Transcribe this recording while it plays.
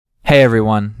Hey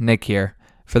everyone, Nick here.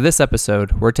 For this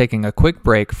episode, we're taking a quick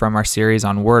break from our series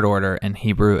on word order in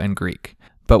Hebrew and Greek.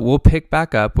 But we'll pick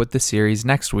back up with the series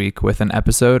next week with an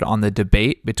episode on the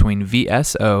debate between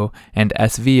VSO and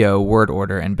SVO word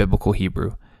order in Biblical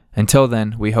Hebrew. Until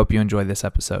then, we hope you enjoy this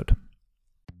episode.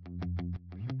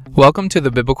 Welcome to the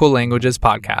Biblical Languages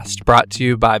Podcast, brought to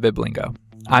you by Biblingo.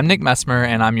 I'm Nick Messmer,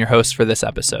 and I'm your host for this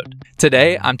episode.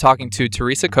 Today, I'm talking to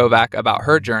Teresa Kovac about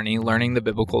her journey learning the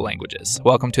biblical languages.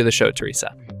 Welcome to the show,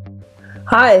 Teresa.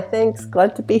 Hi, thanks.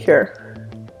 Glad to be here.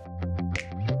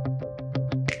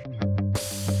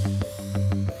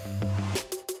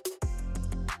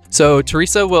 So,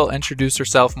 Teresa will introduce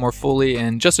herself more fully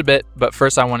in just a bit, but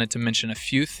first I wanted to mention a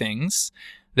few things.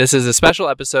 This is a special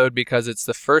episode because it's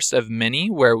the first of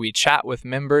many where we chat with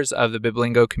members of the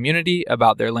Biblingo community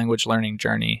about their language learning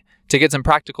journey to get some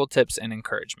practical tips and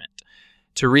encouragement.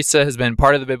 Teresa has been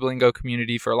part of the Biblingo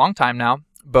community for a long time now,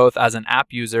 both as an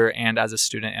app user and as a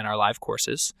student in our live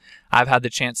courses. I've had the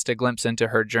chance to glimpse into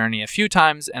her journey a few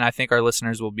times, and I think our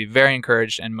listeners will be very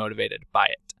encouraged and motivated by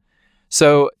it.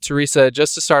 So, Teresa,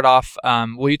 just to start off,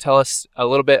 will you tell us a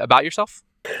little bit about yourself?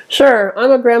 Sure. I'm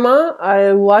a grandma.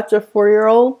 I watch a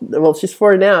 4-year-old. Well, she's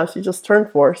 4 now. She just turned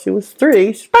 4. She was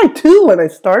 3. She's probably 2 when I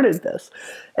started this.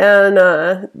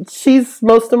 And she's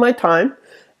most of my time.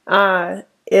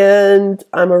 And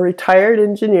I'm a retired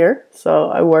engineer. So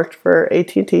I worked for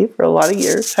AT&T for a lot of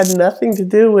years. Had nothing to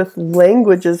do with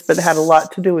languages, but had a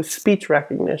lot to do with speech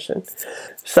recognition.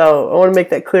 So I want to make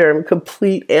that clear. I'm a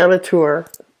complete amateur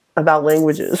about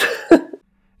languages.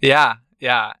 Yeah.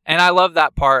 And I love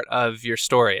that part of your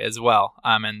story as well.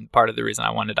 And part of the reason I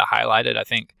wanted to highlight it, I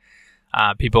think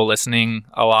people listening,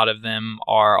 a lot of them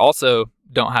are also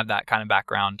don't have that kind of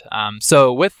background.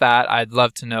 So with that, I'd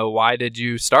love to know, why did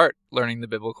you start learning the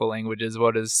biblical languages?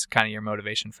 What is kind of your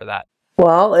motivation for that?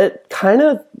 Well, it kind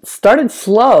of started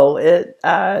slow.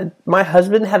 My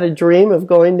husband had a dream of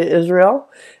going to Israel,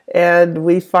 and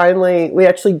we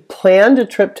actually planned a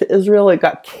trip to Israel. It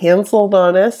got canceled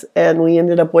on us, and we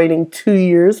ended up waiting 2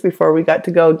 years before we got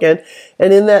to go again.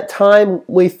 And in that time,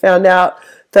 we found out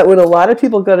that when a lot of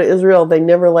people go to Israel, they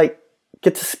never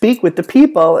get to speak with the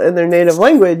people in their native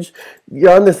language.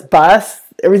 You're on this bus,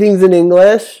 everything's in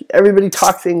English, everybody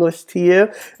talks English to you,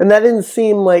 and that didn't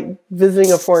seem like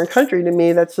visiting a foreign country to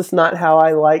me. That's just not how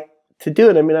I like to do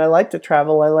it. I mean, I like to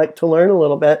travel, I like to learn a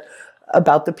little bit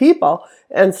about the people.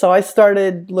 And so I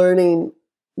started learning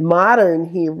modern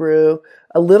Hebrew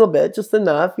a little bit, just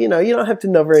enough. You don't have to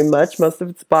know very much. Most of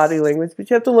it's body language, but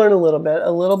you have to learn a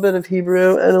little bit of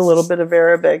Hebrew and a little bit of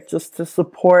Arabic, just to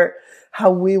support how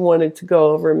we wanted to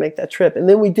go over and make that trip. And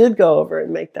then we did go over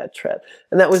and make that trip.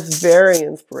 And that was very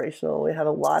inspirational. We had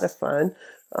a lot of fun.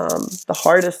 The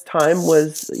hardest time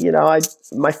was,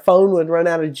 my phone would run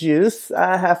out of juice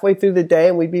halfway through the day,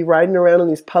 and we'd be riding around on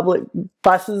these public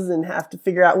buses and have to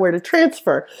figure out where to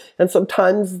transfer. And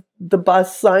sometimes the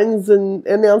bus signs and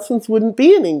announcements wouldn't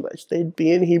be in English. They'd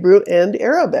be in Hebrew and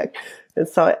Arabic. And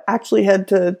so I actually had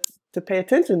to pay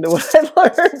attention to what I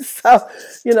learned. So,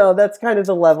 that's kind of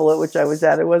the level at which I was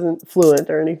at. I wasn't fluent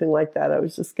or anything like that. I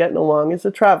was just getting along as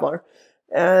a traveler.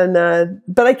 And,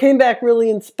 but I came back really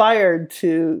inspired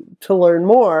to learn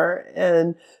more.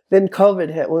 And then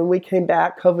COVID hit. When we came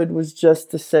back, COVID was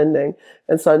just descending.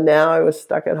 And so now I was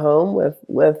stuck at home with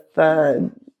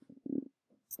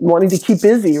wanting to keep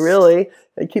busy, really,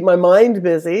 and keep my mind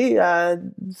busy,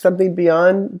 something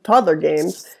beyond toddler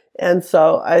games. And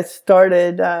so I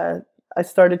started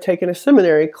taking a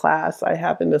seminary class. I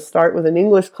happened to start with an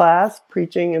English class,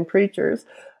 Preaching and Preachers,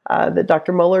 that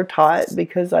Dr. Muller taught,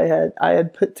 because I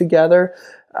had put together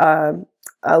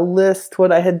a list.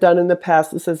 What I had done in the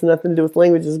past, this has nothing to do with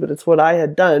languages, but it's what I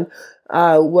had done,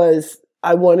 was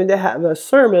I wanted to have a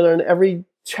sermon on every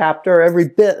chapter, every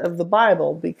bit of the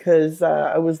Bible, because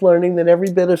I was learning that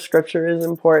every bit of Scripture is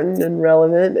important and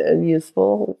relevant and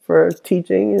useful for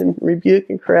teaching and rebuke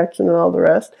and correction and all the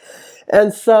rest.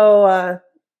 And so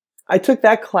I took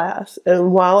that class,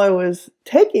 and while I was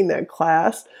taking that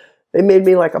class, they made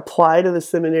me apply to the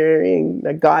seminary, and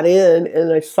I got in,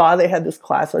 and I saw they had this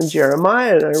class on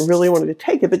Jeremiah, and I really wanted to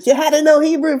take it, but you had to know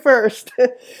Hebrew first.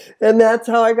 And that's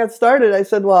how I got started. I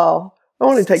said, well, I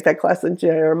want to take that class in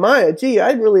Jeremiah. Gee,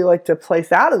 I'd really like to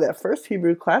place out of that first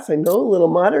Hebrew class. I know a little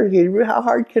modern Hebrew. How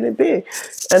hard can it be?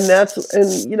 And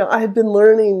I had been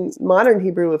learning modern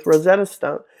Hebrew with Rosetta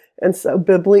Stone. And so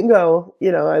Biblingo,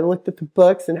 I looked at the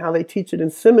books and how they teach it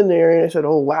in seminary, and I said,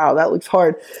 oh, wow, that looks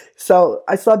hard. So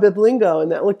I saw Biblingo,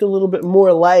 and that looked a little bit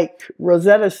more like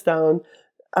Rosetta Stone,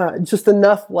 just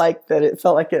enough like that it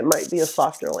felt like it might be a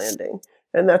softer landing.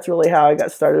 And that's really how I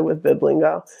got started with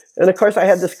Biblingo. And of course, I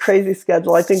had this crazy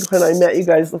schedule. I think when I met you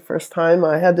guys the first time,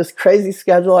 I had this crazy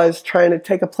schedule. I was trying to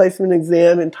take a placement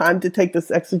exam in time to take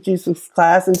this exegesis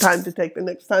class in time to take the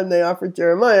next time they offered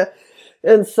Jeremiah.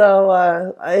 And so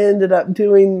I ended up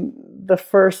doing the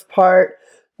first part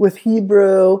with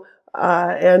Hebrew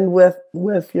and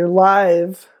with your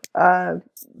live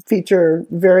feature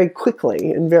very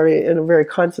quickly and in a very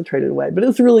concentrated way. But it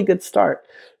was a really good start.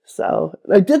 So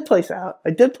I did place out.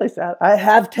 I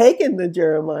have taken the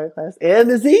Jeremiah class and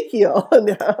Ezekiel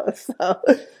now,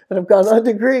 and I've gone on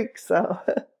to Greek. So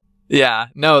yeah,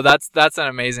 no, that's an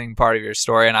amazing part of your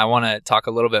story, and I want to talk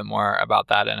a little bit more about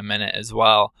that in a minute as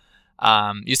well.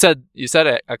 You said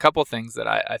a couple things that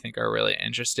I think are really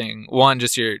interesting. One,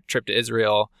 just your trip to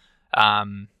Israel.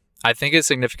 I think is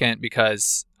significant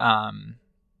because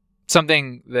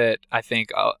something that I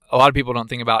think a lot of people don't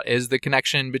think about is the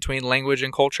connection between language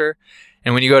and culture.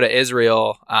 And when you go to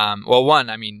Israel, well, one,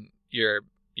 I mean, you're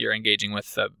engaging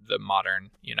with the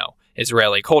modern,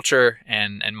 Israeli culture,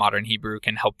 and modern Hebrew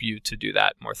can help you to do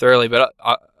that more thoroughly. But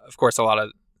of course, a lot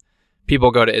of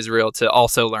people go to Israel to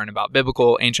also learn about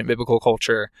ancient biblical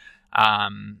culture.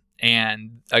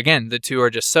 And again, the two are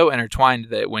just so intertwined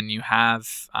that when you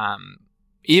have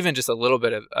even just a little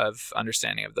bit of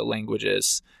understanding of the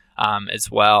languages as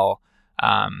well,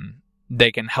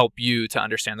 they can help you to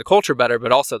understand the culture better.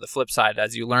 But also the flip side,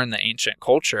 as you learn the ancient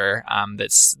culture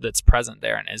that's present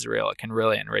there in Israel, it can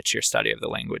really enrich your study of the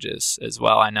languages as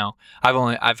well. I know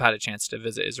I've had a chance to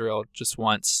visit Israel just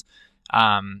once,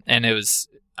 and it was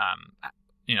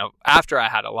after I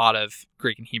had a lot of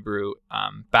Greek and Hebrew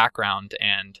background,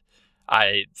 and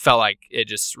I felt like it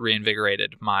just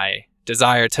reinvigorated my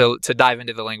desire to dive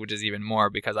into the languages even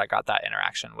more because I got that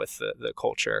interaction with the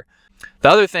culture. The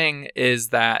other thing is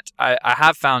that I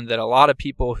have found that a lot of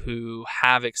people who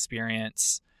have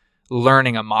experience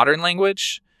learning a modern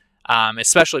language,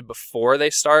 especially before they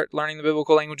start learning the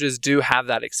biblical languages, do have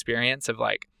that experience of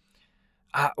like,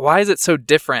 why is it so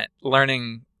different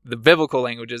learning the biblical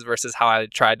languages versus how I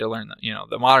tried to learn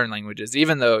the modern languages,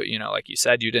 even though, like you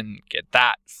said, you didn't get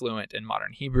that fluent in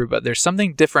modern Hebrew, but there's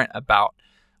something different about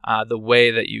the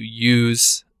way that you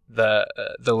use the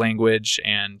language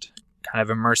and kind of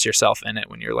immerse yourself in it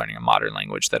when you're learning a modern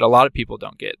language that a lot of people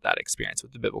don't get that experience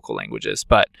with the biblical languages.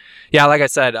 But yeah, like I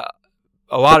said,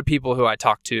 a lot of people who I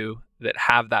talk to that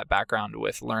have that background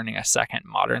with learning a second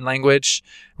modern language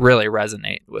really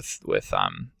resonate with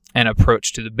an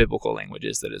approach to the biblical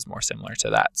languages that is more similar to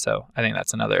that. So I think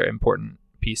that's another important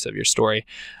piece of your story.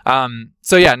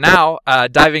 So yeah, now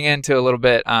diving into a little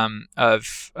bit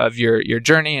of your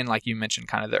journey, and like you mentioned,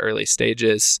 kind of the early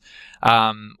stages.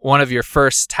 One of your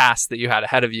first tasks that you had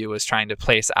ahead of you was trying to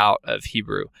place out of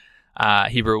Hebrew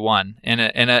 1 in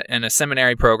a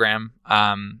seminary program,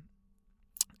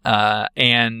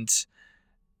 and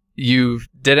you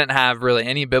didn't have really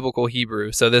any biblical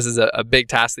Hebrew, so this is a big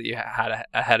task that you had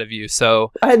ahead of you.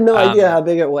 So I had no idea how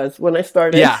big it was when I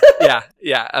started.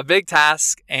 Yeah, a big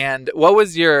task. And what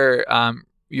was your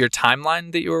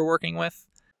timeline that you were working with?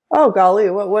 Oh golly,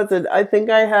 what was it? I think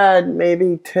I had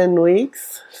maybe 10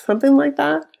 weeks, something like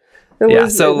that. Maybe I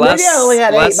only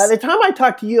had 8. By the time I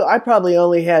talked to you, I probably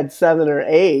only had 7 or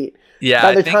 8. Yeah,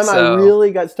 by the time I really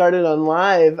got started on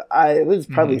live, it was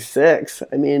probably 6.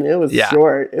 I mean, it was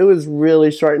short. It was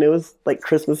really short, and it was like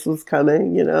Christmas was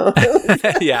coming,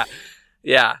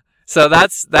 Yeah. So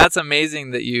that's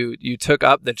amazing that you took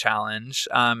up the challenge,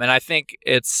 and I think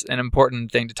it's an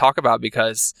important thing to talk about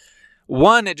because,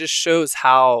 one, it just shows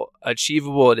how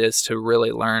achievable it is to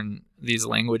really learn these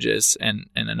languages in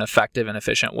an effective and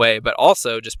efficient way, but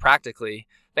also just practically,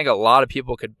 I think a lot of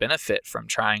people could benefit from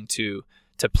trying to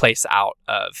place out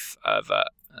of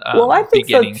I think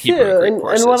so too. Hebrew and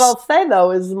what I'll say though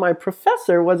is my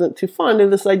professor wasn't too fond of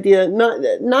this idea.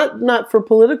 Not for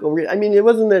political reasons. I mean, it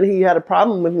wasn't that he had a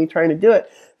problem with me trying to do it,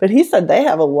 but he said they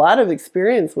have a lot of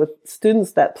experience with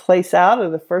students that place out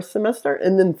of the first semester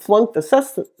and then flunk the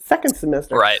second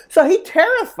semester. Right. So he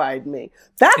terrified me.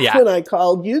 That's when I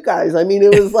called you guys. I mean,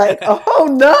 it was like, oh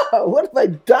no, what have I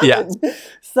done? Yeah.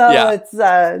 So it's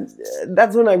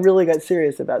that's when I really got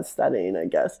serious about studying, I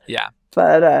guess. Yeah.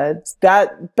 But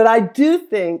I do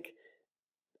think,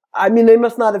 I mean, they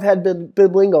must not have had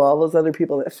Biblingo, all those other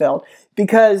people that failed,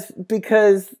 because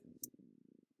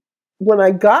when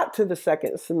I got to the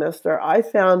second semester, I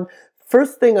found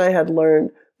first thing I had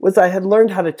learned was I had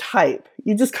learned how to type.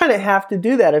 You just kind of have to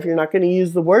do that if you're not going to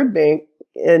use the word bank.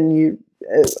 And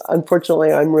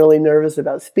unfortunately, I'm really nervous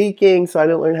about speaking, so I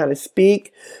didn't learn how to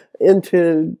speak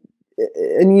into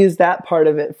and used that part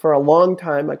of it for a long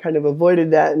time. I kind of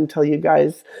avoided that until you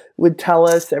guys would tell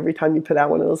us every time you put out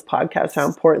one of those podcasts how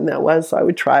important that was. So I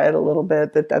would try it a little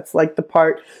bit. That's like the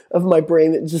part of my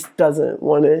brain that just doesn't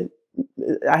want to.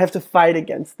 I have to fight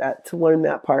against that to learn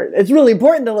that part. It's really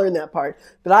important to learn that part,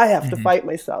 but I have to fight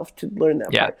myself to learn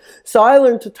that part. So I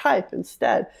learned to type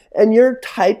instead. And your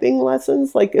typing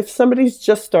lessons, like if somebody's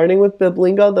just starting with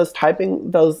Biblingo,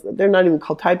 they're not even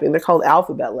called typing. They're called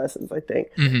alphabet lessons, I think.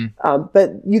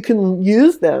 But you can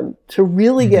use them to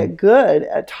really get good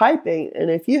at typing. And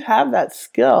if you have that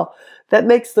skill, that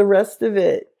makes the rest of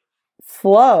it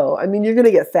flow. I mean, you're going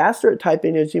to get faster at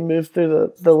typing as you move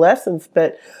through the lessons,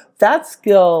 but that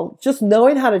skill, just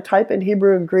knowing how to type in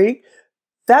Hebrew and Greek,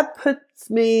 that puts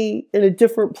me in a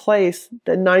different place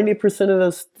than 90% of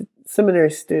those seminary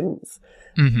students.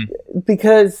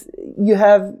 Because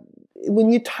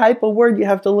when you type a word, you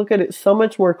have to look at it so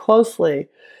much more closely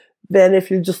than if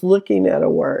you're just looking at a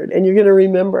word, and you're going to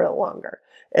remember it longer.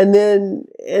 And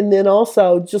then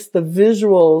also just the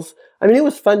visuals. I mean, it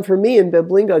was fun for me in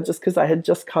Biblingo just because I had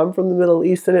just come from the Middle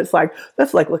East, and it's like,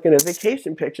 that's like looking at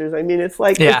vacation pictures. I mean, it's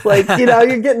like, you're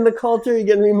getting the culture, you're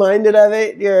getting reminded of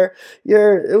it.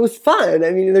 It was fun. I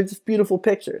mean, they're just beautiful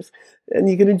pictures, and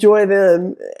you can enjoy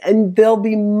them, and they'll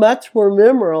be much more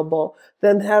memorable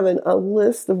than having a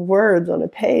list of words on a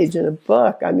page in a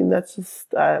book. I mean, that's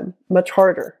just much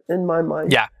harder in my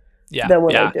mind than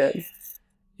what I did.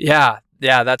 Yeah,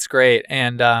 that's great.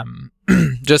 And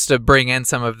just to bring in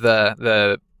some of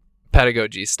the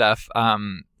pedagogy stuff,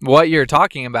 what you're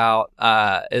talking about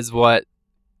is what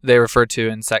they refer to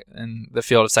in the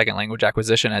field of second language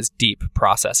acquisition as deep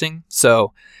processing.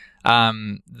 So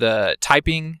the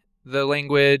typing the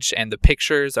language and the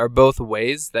pictures are both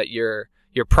ways that you're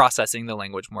processing the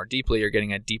language more deeply. You're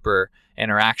getting a deeper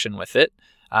interaction with it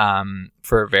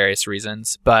for various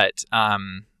reasons. But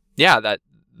that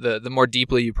the more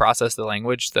deeply you process the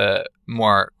language, the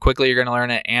more quickly you're going to learn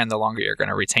it and the longer you're going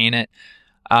to retain it.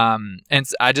 And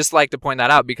I just like to point that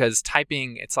out because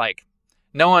typing, it's like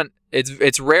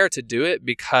it's rare to do it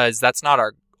because that's not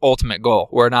our ultimate goal.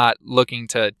 We're not looking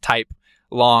to type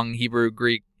long Hebrew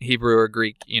or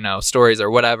Greek, stories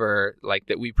or whatever like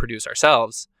that we produce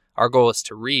ourselves. Our goal is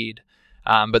to read.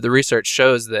 But the research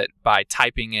shows that by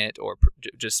typing it or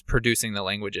just producing the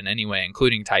language in any way,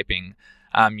 including typing,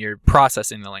 you're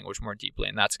processing the language more deeply,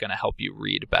 and that's going to help you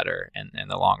read better in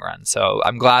the long run. So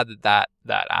I'm glad that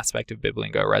aspect of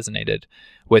Biblingo resonated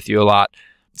with you a lot.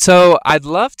 So I'd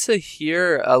love to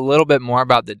hear a little bit more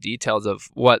about the details of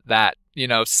what that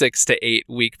 6 to 8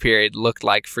 week period looked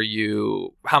like for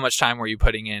you. How much time were you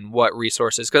putting in? What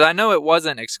resources? Because I know it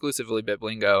wasn't exclusively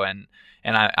Biblingo, and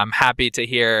I'm happy to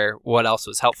hear what else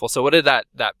was helpful. So what did that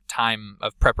time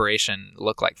of preparation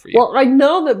look like for you? Well, I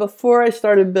know that before I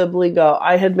started Biblingo,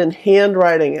 I had been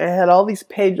handwriting. I had all these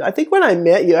pages. I think when I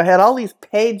met you, I had all these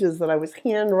pages that I was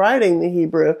handwriting the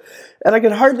Hebrew, and I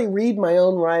could hardly read my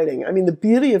own writing. I mean, the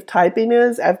beauty of typing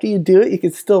is after you do it, you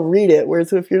can still read it.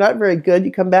 Whereas if you're not very good,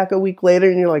 you come back a week later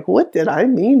and you're like, what did I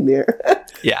mean there?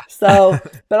 Yeah.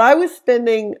 But I was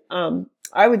spending,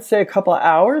 I would say a couple of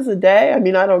hours a day. I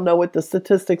mean, I don't know what the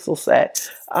statistics will say.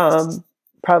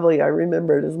 Probably I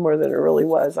remember it as more than it really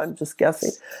was. I'm just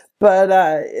guessing. But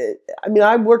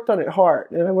I worked on it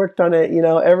hard, and I worked on it,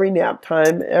 every nap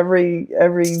time, every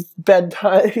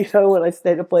bedtime, when I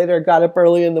stayed up later, got up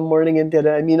early in the morning and did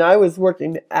it. I mean, I was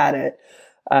working at it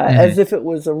as if it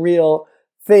was a real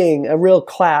thing, a real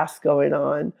class going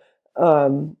on.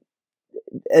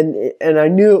 And I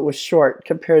knew it was short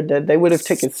compared to, they would have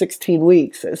taken 16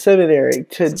 weeks at seminary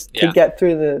to get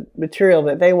through the material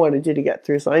that they wanted you to get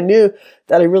through. So I knew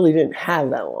that I really didn't have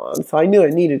that long. So I knew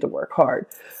I needed to work hard.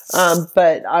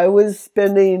 But I was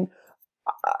spending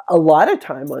a lot of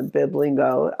time on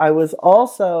Biblingo. I was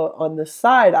also on the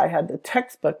side, I had the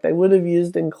textbook they would have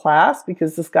used in class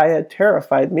because this guy had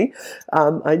terrified me.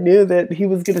 I knew that he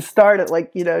was going to start at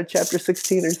chapter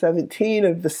 16 or 17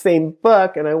 of the same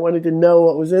book, and I wanted to know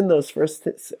what was in those first.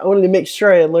 I wanted to make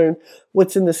sure I had learned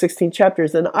what's in the 16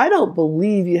 chapters. And I don't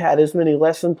believe you had as many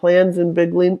lesson plans in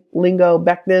Biblingo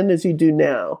back then as you do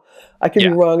now. I could be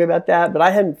wrong about that, but I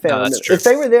hadn't found them. True. If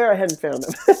they were there, I hadn't found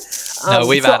them. No,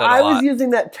 we've added a lot. I was using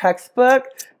that textbook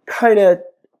kind of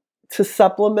to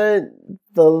supplement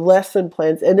the lesson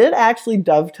plans, and it actually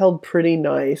dovetailed pretty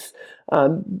nice.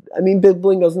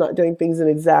 Biblingo's not doing things in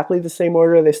exactly the same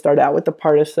order. They start out with the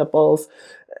participles.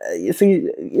 But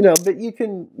you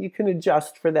can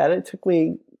adjust for that. It took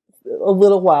me a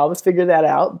little while to figure that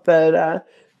out, but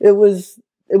it was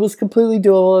completely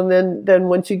doable. And then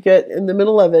once you get in the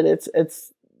middle of it,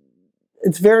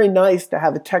 it's very nice to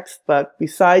have a textbook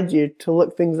beside you to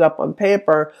look things up on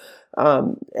paper.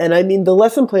 And I mean, the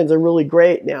lesson plans are really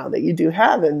great now that you do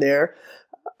have in there,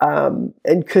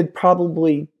 and could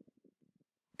probably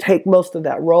take most of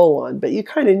that role on. But you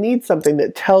kind of need something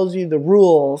that tells you the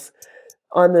rules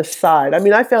on the side. I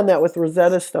mean, I found that with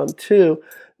Rosetta Stone too,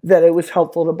 that it was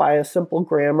helpful to buy a simple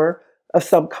grammar of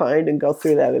some kind and go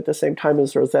through that at the same time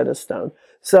as Rosetta Stone.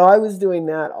 So I was doing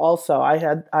that also. I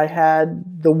had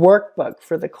the workbook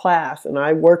for the class, and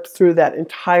I worked through that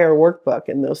entire workbook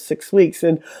in those 6 weeks.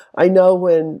 And I know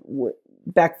when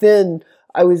back then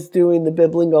I was doing the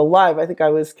Biblingo Live, I think I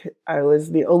was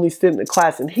the only student in the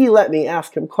class, and he let me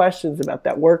ask him questions about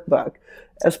that workbook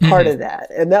as part of that,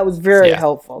 and that was very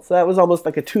helpful. So that was almost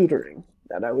like a tutoring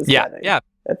that I was getting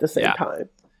at the same time.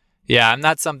 Yeah, and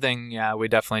that's something we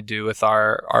definitely do with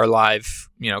our live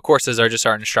courses.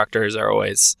 Our instructors are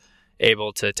always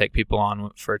able to take people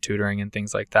on for tutoring and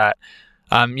things like that.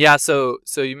 So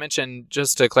you mentioned,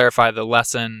 just to clarify, the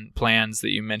lesson plans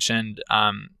that you mentioned.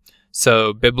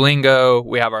 So Biblingo,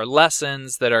 we have our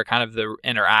lessons that are kind of the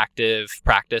interactive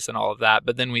practice and all of that,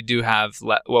 but then we do have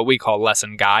what we call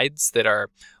lesson guides that are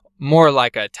more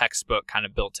like a textbook kind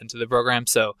of built into the program.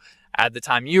 So at the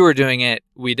time you were doing it,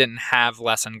 we didn't have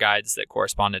lesson guides that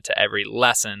corresponded to every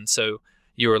lesson, so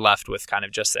you were left with kind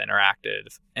of just the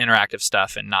interactive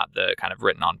stuff and not the kind of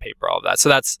written on paper, all of that. So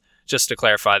that's just to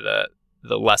clarify, the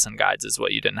lesson guides is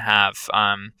what you didn't have.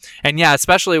 And yeah,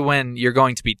 especially when you're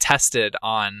going to be tested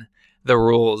on the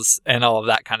rules and all of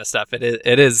that kind of stuff,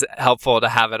 it is helpful to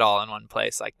have it all in one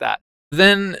place like that.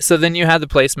 Then you had the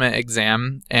placement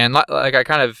exam, and like I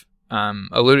kind of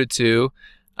alluded to,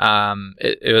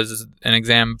 it was an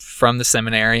exam from the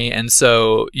seminary, and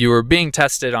so you were being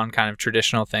tested on kind of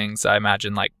traditional things, I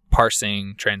imagine, like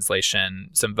parsing, translation,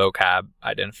 some vocab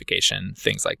identification,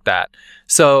 things like that.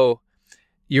 So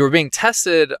you were being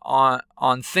tested on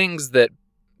things that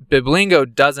Biblingo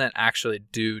doesn't actually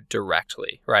do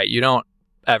directly, right? You don't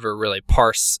ever really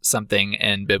parse something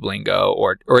in Biblingo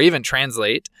or even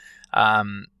translate.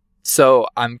 So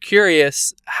I'm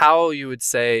curious how you would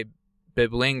say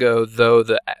Biblingo, though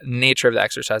the nature of the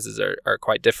exercises are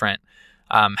quite different,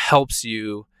 helps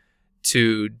you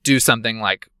to do something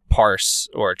like parse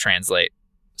or translate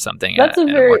something in a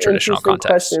more traditional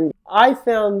context. Question. I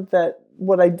found that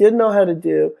what I did know how to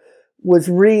do was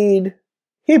read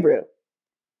Hebrew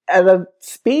at a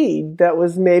speed that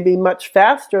was maybe much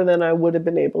faster than I would have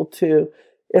been able to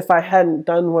if I hadn't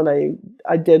done what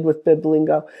I did with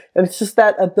Biblingo. And it's just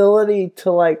that ability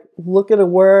to like look at a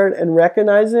word and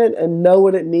recognize it and know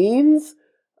what it means.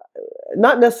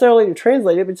 Not necessarily to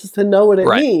translate it, but just to know what it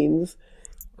means.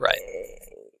 Right.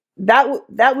 That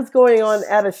was going on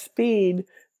at a speed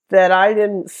that I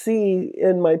didn't see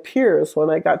in my peers when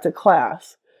I got to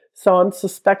class. So I'm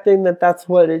suspecting that that's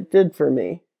what it did for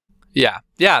me. Yeah,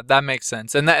 that makes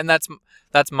sense, and that's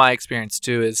my experience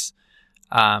too. Is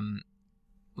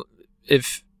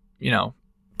if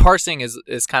parsing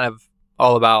is kind of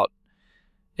all about,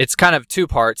 it's kind of two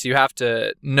parts. You have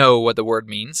to know what the word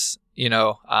means,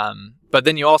 but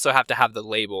then you also have to have the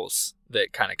labels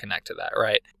that kind of connect to that,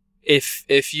 right?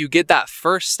 If you get that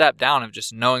first step down of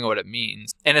just knowing what it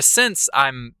means, in a sense,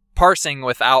 I'm parsing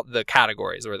without the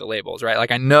categories or the labels, right?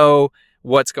 Like I know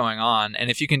what's going on,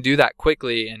 and if you can do that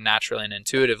quickly and naturally and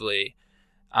intuitively,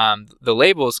 the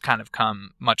labels kind of come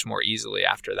much more easily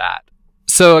after that.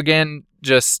 So again,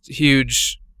 just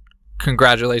huge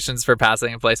congratulations for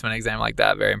passing a placement exam like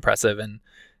that. Very impressive,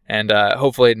 and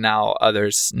hopefully now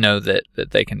others know that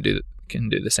they can do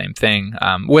the same thing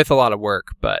with a lot of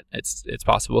work, but it's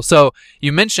possible. So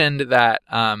you mentioned that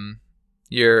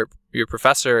your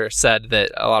professor said that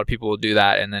a lot of people will do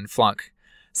that and then flunk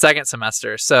second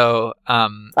semester. So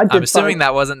I'm assuming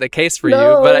that wasn't the case for you,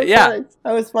 but fine.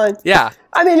 I was fine. Yeah.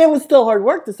 I mean, it was still hard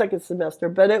work the second semester,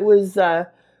 but it was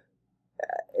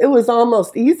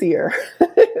almost easier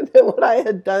than what I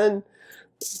had done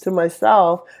to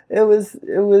myself. It was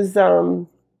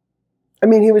I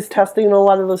mean, he was testing a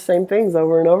lot of the same things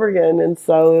over and over again, and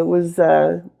so it was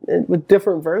with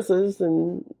different verses,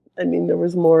 and I mean, there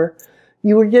was more.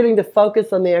 You were getting to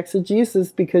focus on the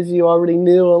exegesis because you already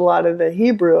knew a lot of the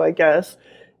Hebrew, I guess,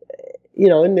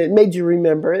 and it made you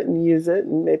remember it and use it,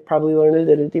 and probably learn it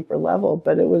at a deeper level.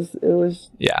 But it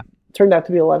turned out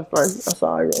to be a lot of fun. That's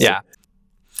all I really.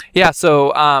 Yeah.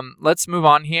 So let's move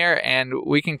on here, and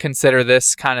we can consider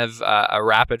this kind of a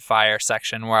rapid fire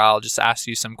section where I'll just ask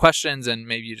you some questions, and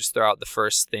maybe you just throw out the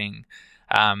first thing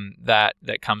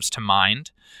that comes to mind.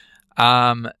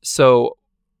 So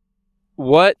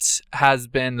what has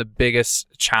been the biggest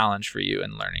challenge for you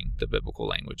in learning the biblical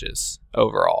languages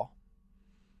overall?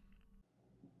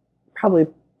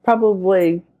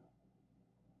 Probably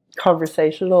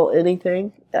conversational,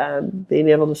 anything. Being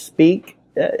able to speak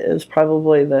is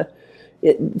probably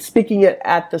speaking it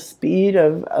at the speed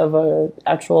of an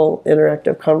actual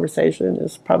interactive conversation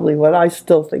is probably what I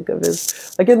still think of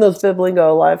as, like in those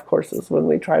Biblingo live courses when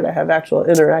we try to have actual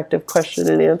interactive question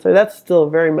and answer. That's still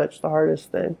very much the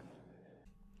hardest thing.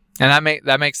 And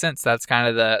that makes sense. That's kind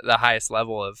of the highest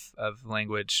level of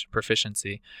language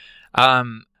proficiency.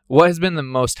 What has been the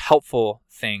most helpful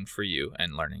thing for you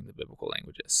in learning the biblical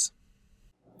languages?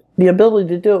 The ability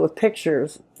to do it with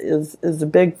pictures is a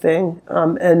big thing,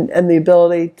 and the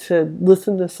ability to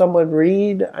listen to someone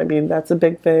read. I mean, that's a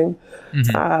big thing.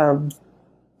 Mm-hmm.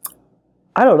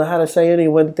 I don't know how to say any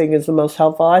one thing is the most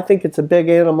helpful. I think it's a big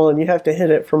animal, and you have to hit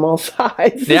it from all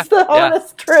sides. Yeah, it's the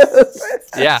honest truth.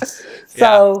 Yeah.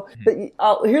 So, but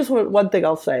here's one thing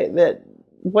I'll say. That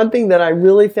one thing that I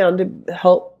really found to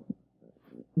help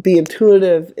be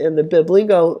intuitive in the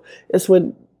Biblingo is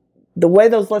when the way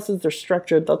those lessons are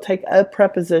structured, they'll take a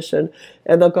preposition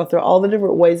and they'll go through all the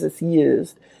different ways it's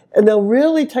used. And they'll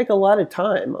really take a lot of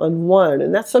time on one.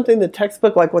 And that's something the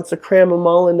textbook wants to cram them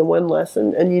all into one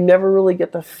lesson, and you never really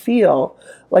get the feel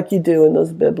like you do in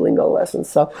those Biblingo lessons.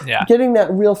 So getting that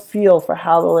real feel for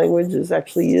how the language is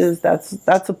actually used, that's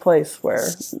a place where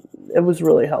it was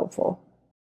really helpful.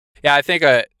 Yeah, I think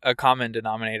a common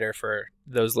denominator for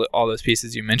all those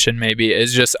pieces you mentioned maybe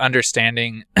is just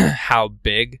understanding how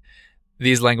big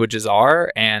these languages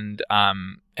are and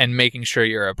making sure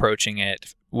you're approaching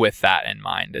it with that in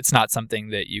mind. It's not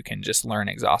something that you can just learn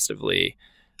exhaustively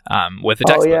with a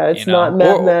textbook. Oh yeah, it's not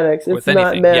mathematics. It's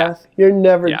not math. Yeah. You're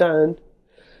never done.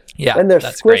 Yeah, and they're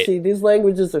squishy. Great. These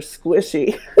languages are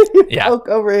squishy. You poke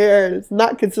over here, and it's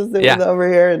not consistent with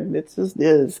over here, and it just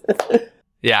is.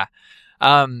 Yeah.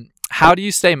 How do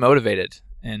you stay motivated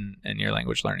in your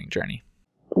language learning journey?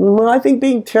 Well, I think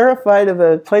being terrified of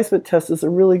a placement test is a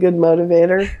really good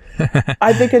motivator.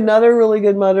 I think another really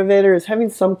good motivator is having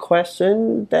some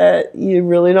question that you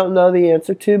really don't know the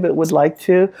answer to, but would like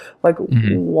to. Like,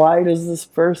 why does this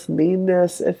verse mean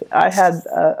this? If I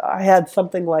had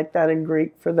something like that in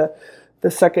Greek for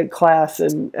the second class,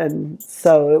 and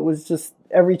so it was just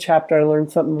every chapter I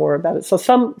learned something more about it. So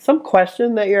some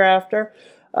question that you're after,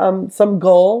 some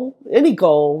goal, any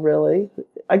goal really.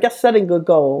 I guess setting a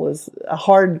goal is a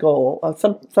hard goal,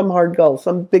 some hard goal,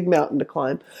 some big mountain to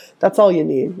climb. That's all you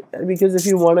need. Because if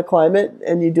you want to climb it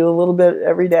and you do a little bit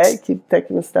every day, keep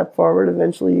taking a step forward,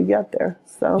 eventually you get there.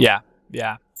 So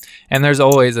yeah. And there's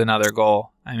always another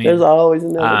goal. I mean, there's always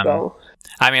another goal.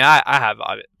 I mean, I have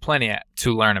plenty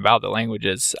to learn about the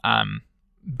languages,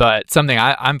 but something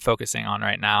I'm focusing on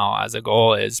right now as a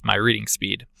goal is my reading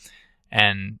speed.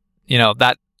 And,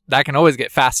 that can always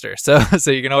get faster.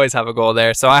 So you can always have a goal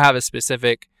there. So I have a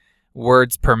specific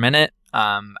words per minute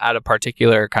at a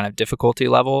particular kind of difficulty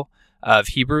level of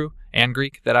Hebrew and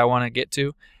Greek that I want to get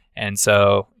to. And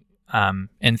so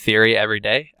in theory, every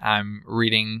day I'm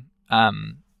reading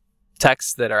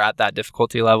texts that are at that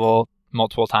difficulty level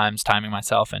multiple times, timing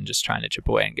myself and just trying to chip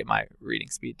away and get my reading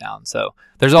speed down. So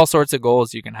there's all sorts of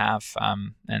goals you can have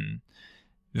and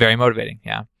very motivating.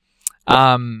 Yeah.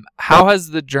 How has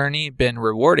the journey been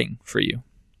rewarding for you?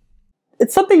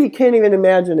 It's something you can't even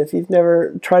imagine if you've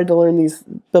never tried to learn these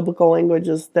biblical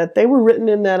languages, that they were written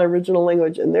in that original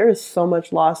language, and there is so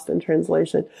much lost in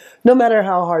translation, no matter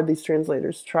how hard these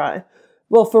translators try.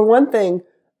 Well, for one thing,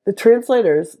 the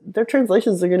translators, their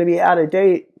translations are going to be out of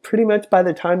date pretty much by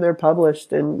the time they're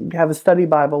published and have a study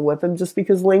Bible with them, just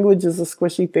because language is a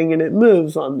squishy thing and it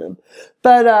moves on them.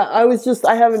 But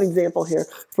I have an example here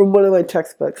from one of my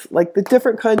textbooks, like the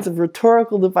different kinds of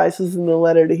rhetorical devices in the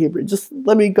letter to Hebrew. Just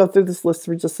let me go through this list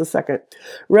for just a second.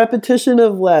 Repetition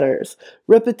of letters,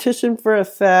 repetition for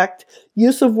effect,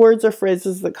 use of words or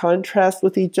phrases that contrast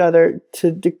with each other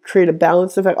to create a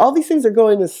balanced effect. All these things are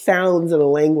going as sounds in a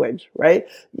language, right?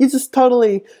 You just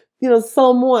totally,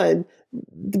 Psalm 1,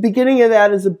 the beginning of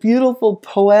that is a beautiful,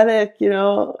 poetic,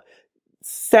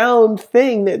 sound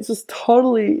thing that just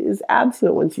totally is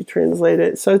absent once you translate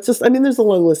it. So it's just, there's a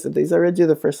long list of these. I read you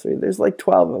the first three. There's like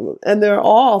 12 of them. And they're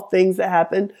all things that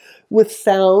happen with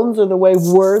sounds or the way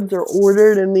words are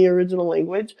ordered in the original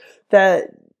language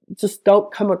that just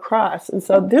don't come across. And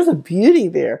so there's a beauty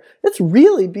there. It's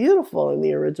really beautiful in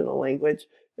the original language.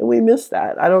 And we miss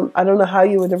that. I don't know how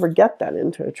you would ever get that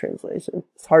into a translation.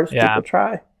 It's hard as people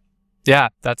try. Yeah,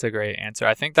 that's a great answer.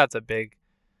 I think that's a big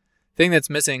thing that's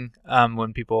missing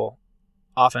when people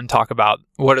often talk about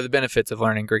what are the benefits of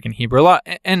learning Greek and Hebrew. A lot,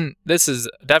 and this is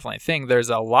definitely a thing.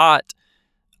 There's a lot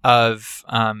of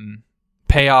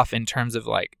payoff in terms of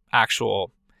like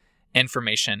actual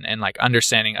information and like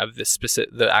understanding of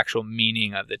the actual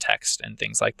meaning of the text and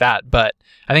things like that. But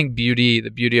I think the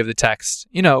beauty of the text,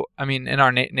 in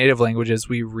our native languages,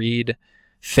 we read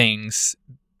things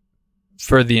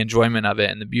for the enjoyment of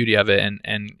it and the beauty of it,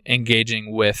 and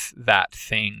engaging with that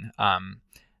thing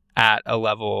at a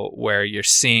level where you're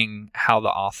seeing how the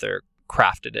author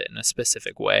crafted it in a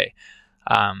specific way.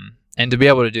 And to be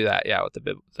able to do that, with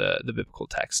the biblical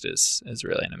text is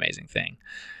really an amazing thing.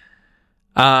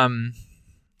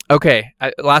 Okay.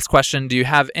 Last question. Do you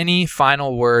have any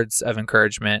final words of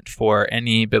encouragement for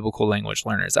any biblical language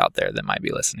learners out there that might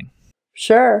be listening?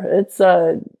 Sure. It's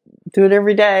do it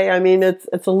every day. I mean,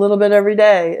 it's a little bit every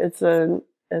day. It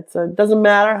doesn't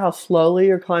matter how slowly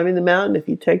you're climbing the mountain. If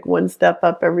you take one step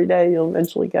up every day, you'll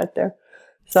eventually get there.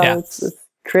 So it's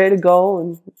create a goal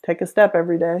and take a step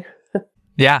every day.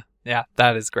 Yeah,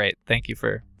 that is great. Thank you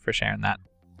for sharing that.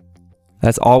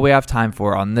 That's all we have time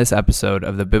for on this episode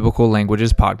of the Biblical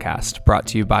Languages Podcast, brought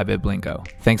to you by Biblingo.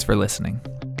 Thanks for listening.